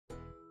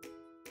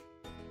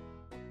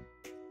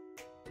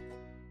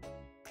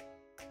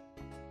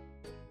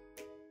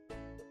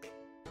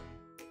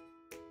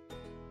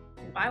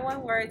My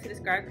one word to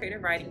describe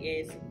creative writing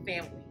is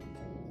family.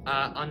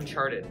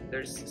 Uncharted.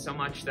 There's so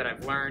much that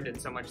I've learned and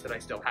so much that I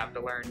still have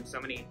to learn. So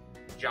many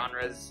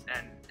genres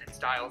and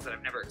styles that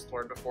I've never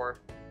explored before,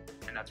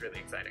 and that's really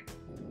exciting.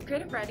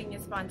 Creative writing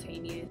is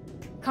spontaneous.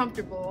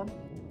 Comfortable.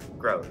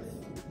 Growth.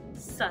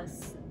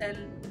 Sus.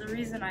 And the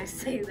reason I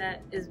say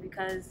that is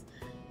because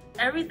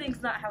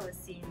everything's not how it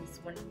seems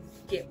when you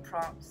get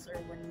prompts or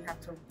when you have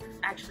to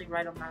actually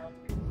write them out.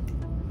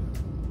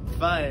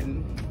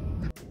 Fun.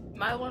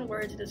 My one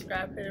word to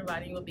describe creative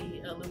writing would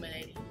be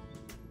illuminating,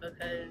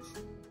 because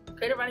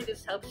creative writing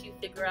just helps you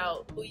figure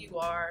out who you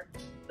are,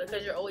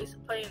 because you're always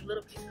playing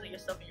little pieces of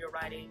yourself in your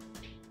writing,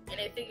 and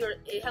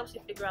it helps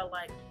you figure out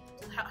like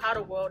how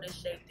the world is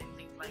shaped and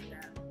things like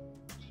that.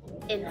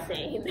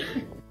 Insane.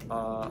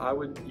 I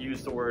would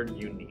use the word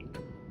unique.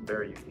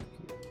 Very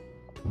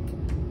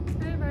unique.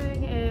 Creative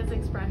writing is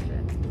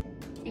expression.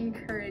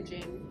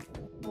 Encouraging.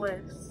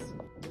 Bliss.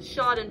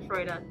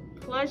 Schadenfreude.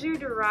 Pleasure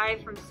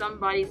derived from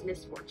somebody's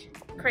misfortune.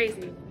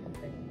 Crazy.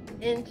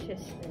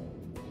 Interesting.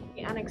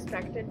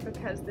 Unexpected,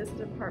 because this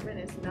department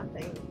is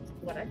nothing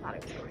what I thought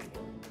it was going to be.